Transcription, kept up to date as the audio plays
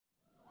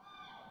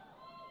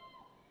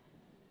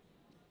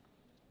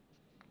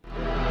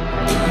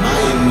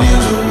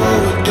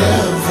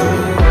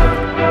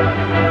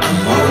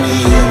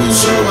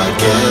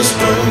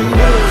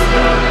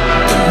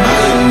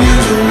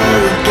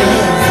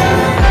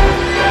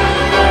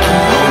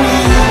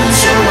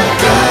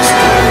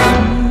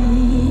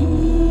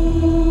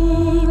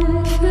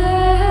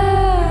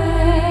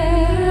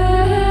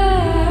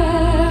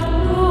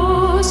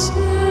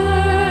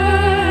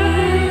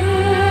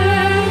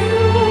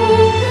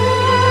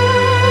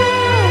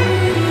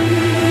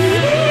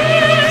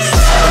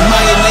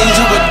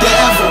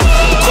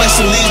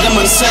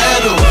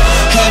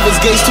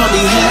gates told me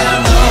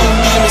hell no.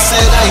 Demon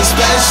said I ain't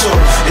special.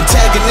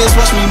 Antagonists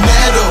watch me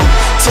meddle.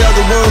 Tell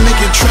the world,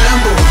 make it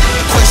tremble.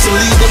 Question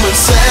leave them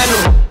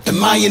unsettled.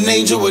 Am I an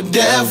angel or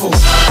devil?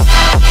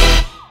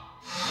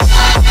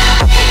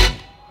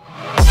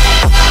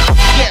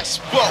 Yes,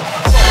 both.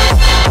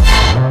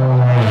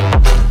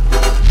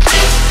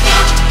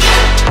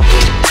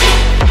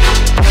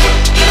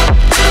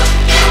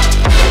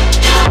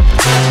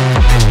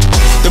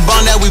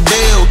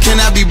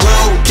 Cannot be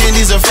broke,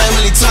 candies are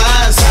family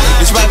ties.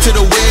 It's right to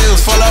the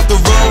wheels, fall off the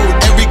road.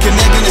 Every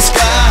connect in the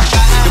sky.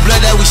 The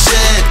blood that we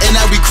shed and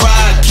that we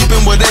cried,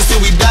 keeping with us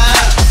till we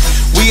die.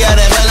 We had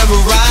a hell of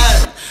a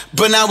ride,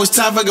 but now it's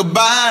time for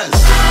goodbyes.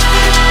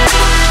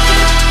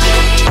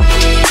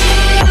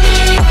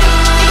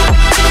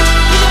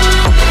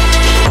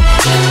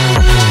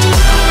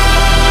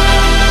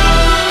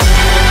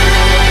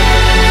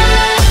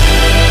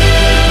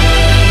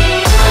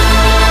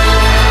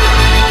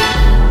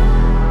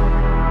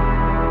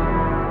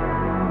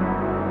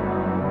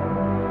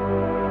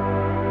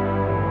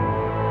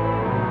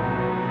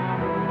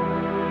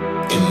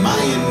 Am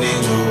I an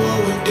angel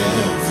or a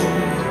devil?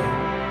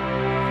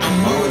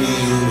 I'm only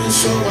human,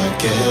 so I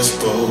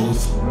guess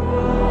both.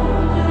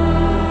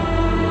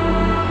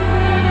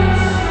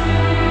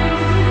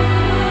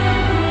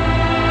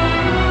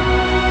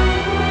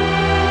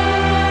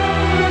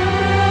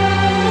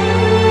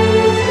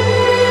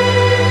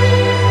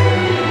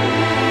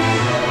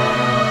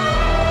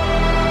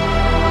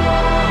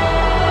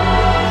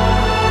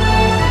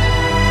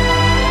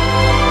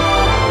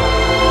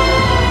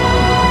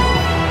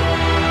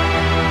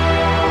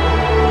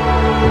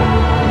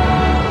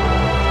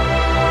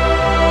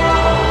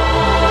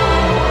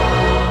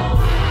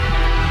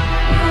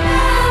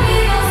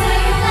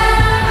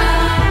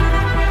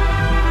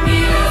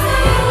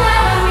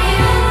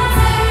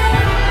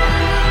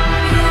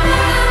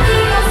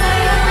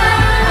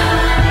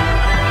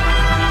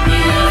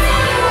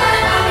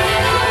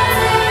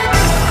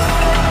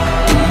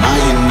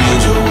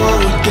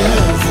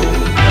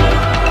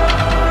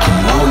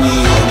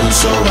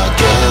 So I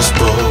guess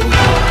both.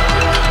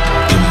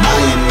 Am I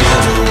an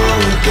angel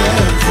or a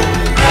devil?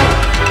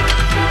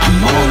 I'm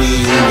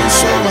only human,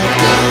 so I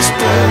guess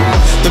both.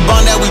 The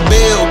bond that we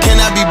build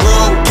cannot be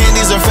broke.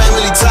 Candies are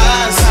family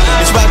ties.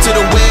 It's right to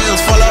the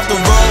wheels, fall off the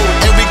road.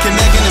 Every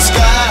connect in the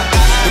sky.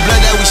 The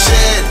blood that we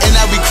shed and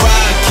that we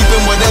cried,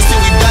 keeping with us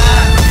till we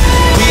die.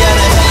 We had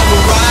a hell of a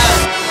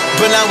ride,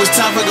 but now it's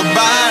time for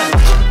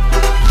goodbye.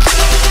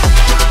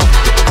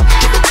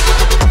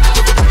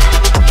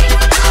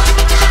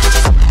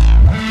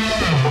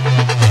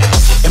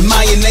 Am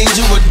I an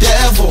angel or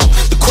devil?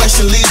 The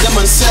question leaves them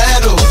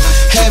unsettled.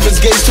 Heaven's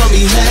gates told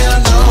me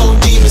hell no.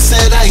 Demon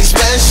said I ain't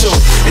special.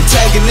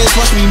 Antagonists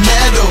watch me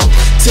meddle.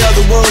 Tell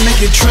the world,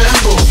 make it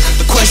tremble.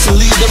 The question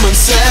leaves them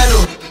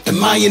unsettled.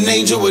 Am I an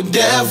angel or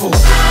devil?